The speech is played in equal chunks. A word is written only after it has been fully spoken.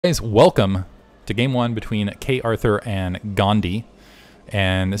Guys, welcome to game one between K. Arthur and Ghandi.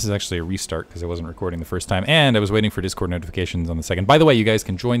 And this is actually a restart because I wasn't recording the first time, and I was waiting for Discord notifications on the second. By the way, you guys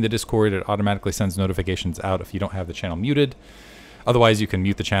can join the Discord. It automatically sends notifications out if you don't have the channel muted. Otherwise, you can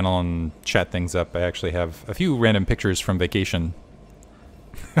mute the channel and chat things up. I actually have a few random pictures from vacation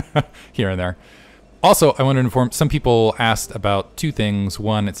here and there. Also, I want to inform, some people asked about two things.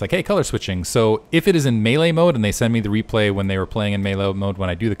 One, it's like, hey, color switching. So if it is in melee mode and they send me the replay when they were playing in melee mode, when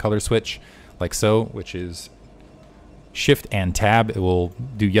I do the color switch, like so, which is shift and tab, it will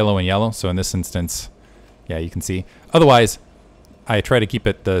do yellow and yellow. So in this instance, yeah, you can see. Otherwise, I try to keep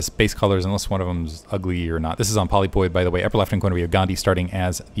it the base colors unless one of them's ugly or not. This is on Polypoid, by the way. Upper left-hand corner, we have Ghandi starting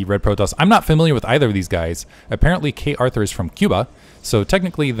as the Red Protoss. I'm not familiar with either of these guys. Apparently, K. Arthur is from Cuba, so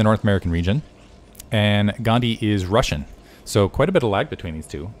technically the North American region. And Ghandi is Russian. So quite a bit of lag between these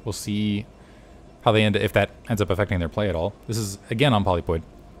two. We'll see how they end, if that ends up affecting their play at all. This is, again, on Polypoid.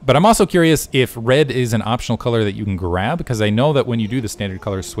 But I'm also curious if red is an optional color that you can grab, because I know that when you do the standard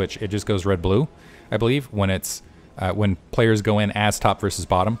color switch, it just goes red-blue, I believe, when it's when players go in as top versus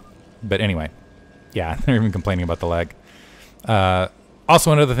bottom. But anyway, yeah, they're even complaining about the lag.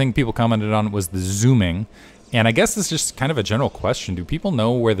 Also, another thing people commented on was the zooming. And I guess this is just kind of a general question. Do people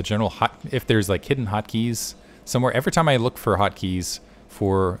know where the general if there's like hidden hotkeys somewhere? Every time I look for hotkeys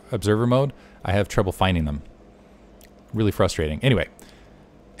for observer mode, I have trouble finding them. Really frustrating. Anyway,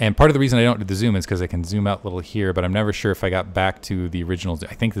 and part of the reason I don't do the zoom is because I can zoom out a little here, but I'm never sure if I got back to the original.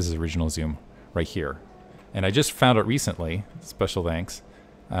 I think this is original zoom right here. And I just found it recently. Special thanks.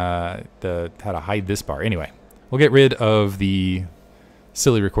 How to hide this bar. Anyway, we'll get rid of the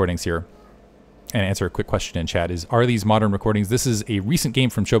silly recordings here and answer a quick question in chat. Are these modern recordings? This is a recent game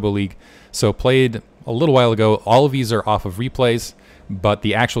from Choboleague, so played a little while ago. All of these are off of replays, but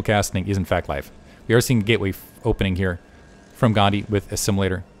the actual casting is in fact live. We are seeing gateway opening here from Ghandi with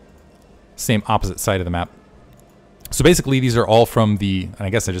Assimilator. Same opposite side of the map. So basically these are all from the, and I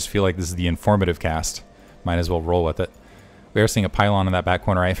guess I just feel like this is the informative cast. Might as well roll with it. We are seeing a pylon in that back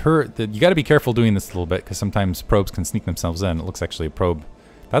corner. I've heard that you got to be careful doing this a little bit because sometimes probes can sneak themselves in. It looks actually a probe.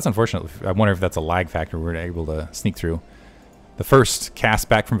 That's unfortunate. I wonder if that's a lag factor we're able to sneak through. The first cast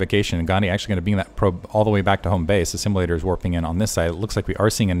back from vacation, and Ghandi actually going to bring that probe all the way back to home base. The simulator is warping in on this side. It looks like we are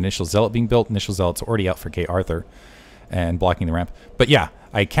seeing an initial zealot being built. Initial zealot's already out for K. Arthur and blocking the ramp. But yeah,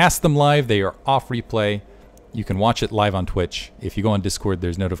 I cast them live. They are off replay. You can watch it live on Twitch. If you go on Discord,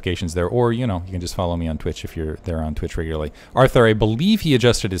 there's notifications there. Or, you know, you can just follow me on Twitch if you're there on Twitch regularly. Arthur, I believe he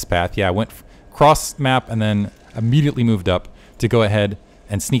adjusted his path. Yeah, went cross map and then immediately moved up to go ahead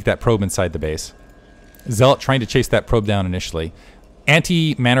and sneak that probe inside the base. Zealot trying to chase that probe down initially.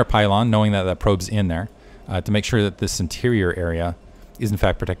 Anti-manor pylon, knowing that that probe's in there, to make sure that this interior area is in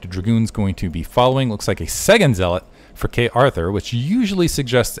fact protected. Dragoon's going to be following. Looks like a second zealot for K. Arthur, which usually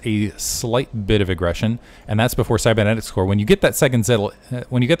suggests a slight bit of aggression, and that's before cybernetics core. When you get that second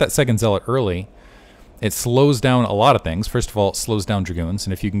zealot, early, it slows down a lot of things. First of all, it slows down Dragoons,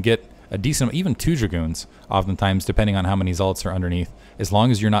 and if you can get a decent, even 2 Dragoons, oftentimes, depending on how many Zealots are underneath, as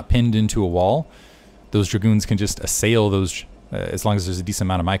long as you're not pinned into a wall, those Dragoons can just assail those, as long as there's a decent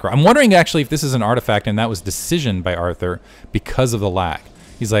amount of micro. I'm wondering, actually, if this is an artifact, and that was decision by Arthur because of the lag.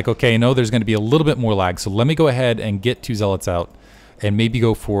 He's like, okay, no, there's going to be a little bit more lag, so let me go ahead and get 2 Zealots out and maybe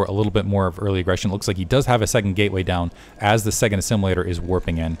go for a little bit more of early aggression. It looks like he does have a second gateway down as the second assimilator is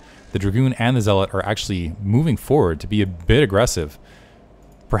warping in. The Dragoon and the Zealot are actually moving forward to be a bit aggressive.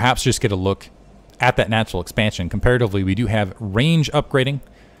 Perhaps just get a look at that natural expansion. Comparatively, we do have range upgrading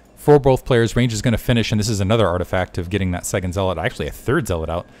for both players. Range is going to finish, and this is another artifact of getting that second Zealot, actually a third Zealot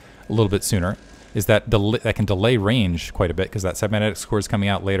out a little bit sooner, is that that can delay range quite a bit because that cybernetics core is coming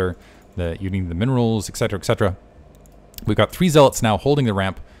out later. You need the minerals, etc., etc. We've got 3 Zealots now holding the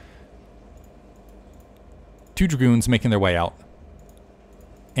ramp. 2 Dragoons making their way out.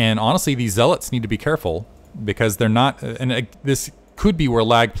 And honestly, these Zealots need to be careful because they're not, and this could be where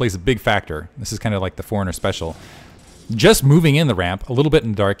lag plays a big factor. This is kind of like the Foreigner special. Just moving in the ramp, a little bit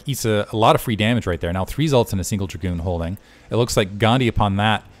in the dark, eats a lot of free damage right there. Now 3 Zealots and a single Dragoon holding. It looks like Ghandi upon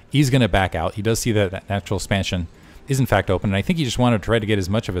that, he's going to back out. He does see that that natural expansion is in fact open, and I think he just wanted to try to get as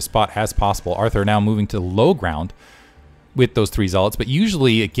much of a spot as possible. Arthur now moving to low ground with those 3 Zealots, but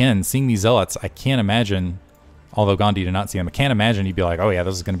usually, again, seeing these Zealots, I can't imagine, although Ghandi did not see him, I can't imagine he'd be like, oh yeah,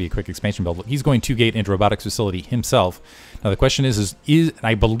 this is going to be a quick expansion build. He's going 2-gate into robotics facility himself. Now the question is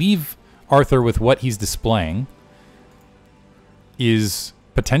I believe Arthur, with what he's displaying, is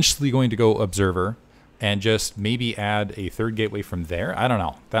potentially going to go observer and just maybe add a 3rd gateway from there. I don't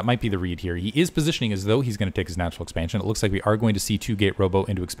know. That might be the read here. He is positioning as though he's going to take his natural expansion. It looks like we are going to see 2-gate robo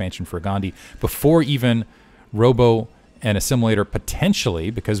into expansion for Ghandi before even robo and Assimilator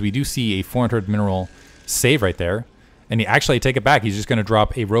potentially, because we do see a 400 mineral save right there. And he actually, take it back, he's just going to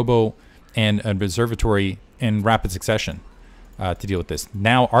drop a Robo and an Observatory in rapid succession to deal with this.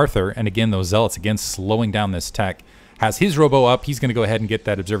 Now Arthur, and again those Zealots, again slowing down this tech, has his Robo up. He's going to go ahead and get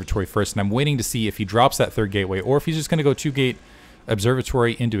that Observatory first, and I'm waiting to see if he drops that third gateway, or if he's just going to go 2-gate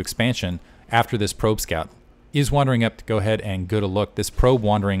Observatory into expansion after this Probe Scout. Is wandering up to go ahead and go to look. This probe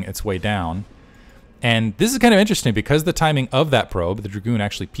wandering its way down. And this is kind of interesting because the timing of that probe, the Dragoon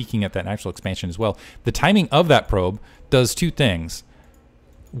actually peeking at that natural expansion as well, the timing of that probe does two things.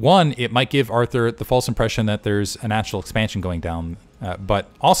 One, it might give Arthur the false impression that there's a natural expansion going down, but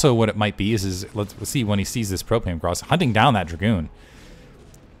also what it might be is let's see, when he sees this probe coming across, hunting down that Dragoon.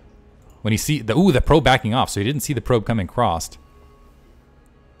 When he see the probe backing off, so he didn't see the probe coming across.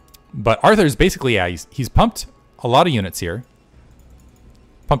 But Arthur's basically, yeah, he's pumped a lot of units here.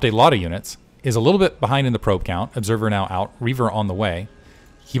 Pumped a lot of units. Is a little bit behind in the probe count. Observer now out. Reaver on the way.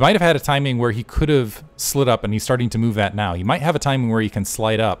 He might have had a timing where he could have slid up, and he's starting to move that now. He might have a timing where he can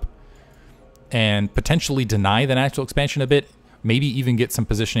slide up and potentially deny the natural expansion a bit. Maybe even get some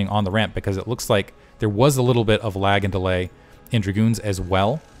positioning on the ramp, because it looks like there was a little bit of lag and delay in Dragoons as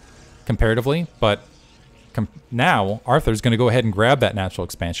well, comparatively. But now Arthur's going to go ahead and grab that natural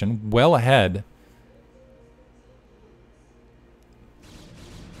expansion well ahead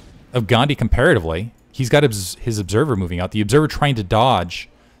of Ghandi comparatively. He's got his Observer moving out. The Observer trying to dodge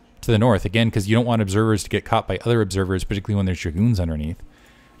to the north, again, because you don't want Observers to get caught by other Observers, particularly when there's Dragoons underneath.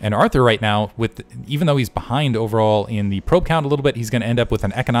 And Arthur right now, even though he's behind overall in the probe count a little bit, he's going to end up with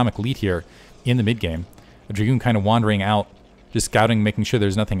an economic lead here in the mid-game. A Dragoon kind of wandering out, just scouting, making sure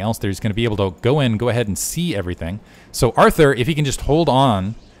there's nothing else there. He's going to be able to go ahead and see everything. So Arthur, if he can just hold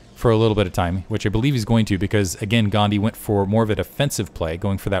on for a little bit of time, which I believe he's going to, because again, Ghandi went for more of a defensive play,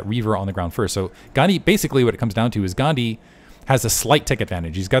 going for that Reaver on the ground first. So Ghandi, basically what it comes down to is Ghandi has a slight tech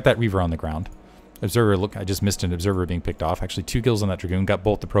advantage. He's got that Reaver on the ground. Observer, look, I just missed an Observer being picked off. Actually, 2 kills on that Dragoon, got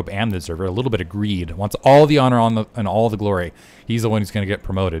both the probe and the Observer. A little bit of greed, wants all the honor and all the glory. He's the one who's going to get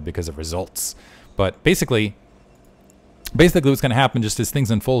promoted because of results. But basically what's going to happen just as things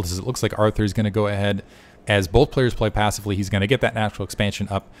unfold is it looks like Arthur's going to go ahead. As both players play passively, he's going to get that natural expansion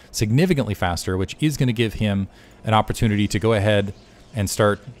up significantly faster, which is going to give him an opportunity to go ahead and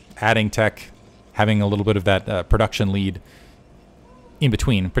start adding tech, having a little bit of that production lead in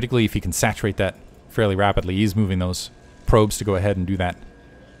between, particularly if he can saturate that fairly rapidly. He's moving those probes to go ahead and do that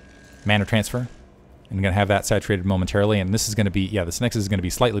mana transfer. And going to have that saturated momentarily, and this is going to be, yeah, this next is going to be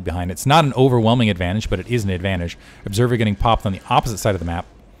slightly behind. It's not an overwhelming advantage, but it is an advantage. Observer getting popped on the opposite side of the map.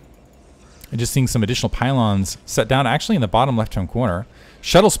 And just seeing some additional pylons set down actually in the bottom left-hand corner.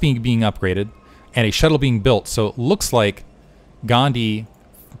 Shuttle speed being upgraded and a shuttle being built. So it looks like Ghandi,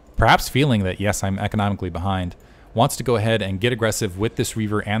 perhaps feeling that, yes, I'm economically behind, wants to go ahead and get aggressive with this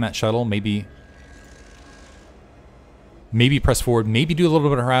Reaver and that shuttle. Maybe press forward, maybe do a little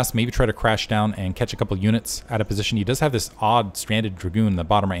bit of harass, maybe try to crash down and catch a couple units out of position. He does have this odd stranded Dragoon in the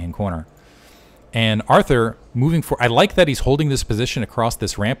bottom right-hand corner. And Arthur moving forward. I like that he's holding this position across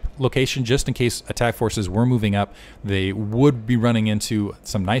this ramp location just in case attack forces were moving up. They would be running into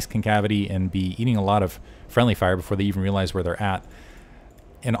some nice concavity and be eating a lot of friendly fire before they even realize where they're at.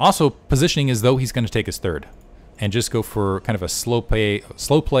 And also positioning as though he's going to take his third and just go for kind of a slow play,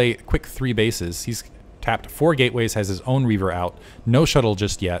 quick 3 bases. He's tapped 4 gateways, has his own Reaver out. No shuttle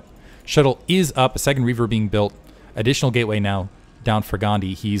just yet. Shuttle is up, a second Reaver being built. Additional gateway now down for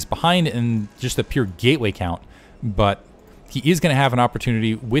Ghandi. He's behind in just the pure gateway count, but he is going to have an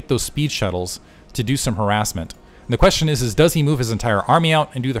opportunity with those speed shuttles to do some harassment. And the question is does he move his entire army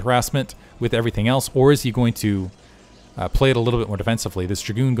out and do the harassment with everything else, or is he going to play it a little bit more defensively? This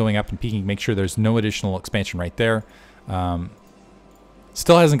Dragoon going up and peeking, make sure there's no additional expansion right there.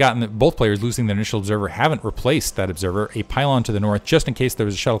 Still hasn't gotten both players losing the initial Observer, haven't replaced that Observer. A pylon to the north, just in case there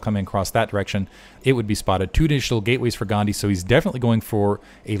was a shuttle coming across that direction, it would be spotted. 2 additional gateways for Ghandi, so he's definitely going for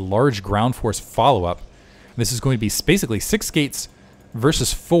a large ground force follow-up. This is going to be basically 6 gates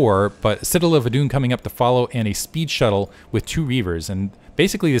versus 4, but Citadel of Adun coming up to follow, and a speed shuttle with 2 Reavers. And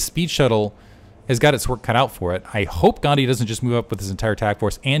basically the speed shuttle has got its work cut out for it. I hope Ghandi doesn't just move up with his entire attack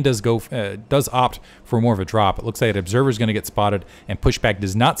force and does opt for more of a drop. It looks like an Observer is going to get spotted and push back.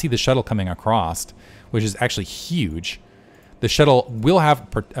 Does not see the shuttle coming across, which is actually huge. The shuttle will have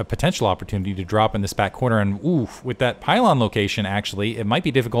a potential opportunity to drop in this back corner, and oof, with that pylon location, actually, it might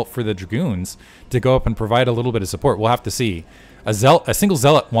be difficult for the Dragoons to go up and provide a little bit of support. We'll have to see. A single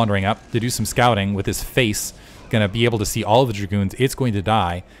Zealot wandering up to do some scouting with his face, going to be able to see all of the Dragoons. It's going to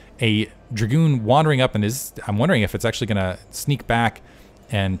die. A Dragoon wandering up and I'm wondering if it's actually going to sneak back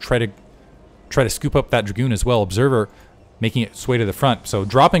and try to scoop up that Dragoon as well. Observer making it sway to the front. So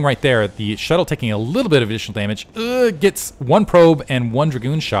dropping right there, the shuttle taking a little bit of additional damage, gets one probe and one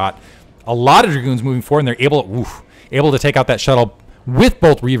Dragoon shot. A lot of Dragoons moving forward, and they're able to take out that shuttle with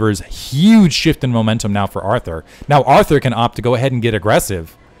both Reavers. Huge shift in momentum now for Arthur. Now Arthur can opt to go ahead and get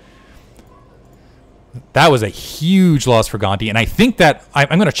aggressive. That was a huge loss for Ghandi, and I think that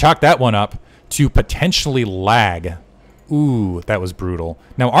I'm going to chalk that one up to potentially lag. Ooh, that was brutal.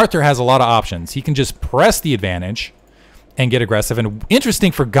 Now Arthur has a lot of options. He can just press the advantage and get aggressive. And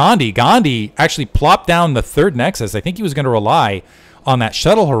interesting for Ghandi, Ghandi actually plopped down the third Nexus. I think he was going to rely on that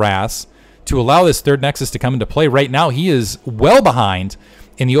shuttle harass to allow this third Nexus to come into play. Right now, he is well behind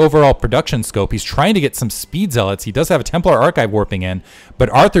in the overall production scope. He's trying to get some speed zealots. He does have a Templar Archive warping in, but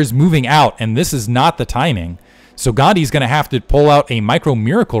Arthur's moving out, and this is not the timing. So Gandhi's going to have to pull out a micro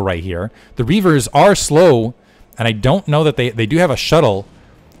miracle right here. The Reavers are slow, and I don't know that they do have a shuttle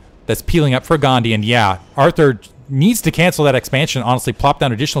that's peeling up for Ghandi. And yeah, Arthur needs to cancel that expansion, honestly, plop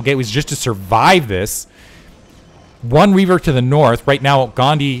down additional gateways just to survive this. One Reaver to the north. Right now,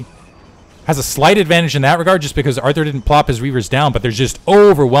 Ghandi has a slight advantage in that regard just because Arthur didn't plop his Reavers down, but there's just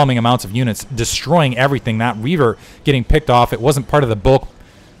overwhelming amounts of units destroying everything. That Reaver getting picked off, it wasn't part of the bulk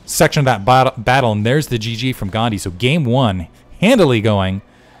section of that battle, and there's the GG from Ghandi. So game one, handily going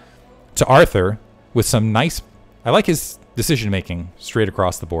to Arthur with some nice... I like his decision-making straight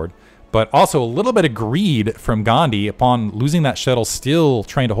across the board, but also a little bit of greed from Ghandi upon losing that shuttle, still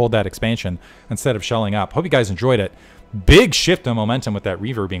trying to hold that expansion instead of shelling up. Hope you guys enjoyed it. Big shift in momentum with that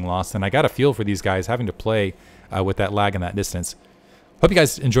Reaver being lost, and I got a feel for these guys having to play with that lag and that distance. Hope you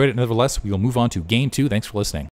guys enjoyed it. Nevertheless, we will move on to game two. Thanks for listening.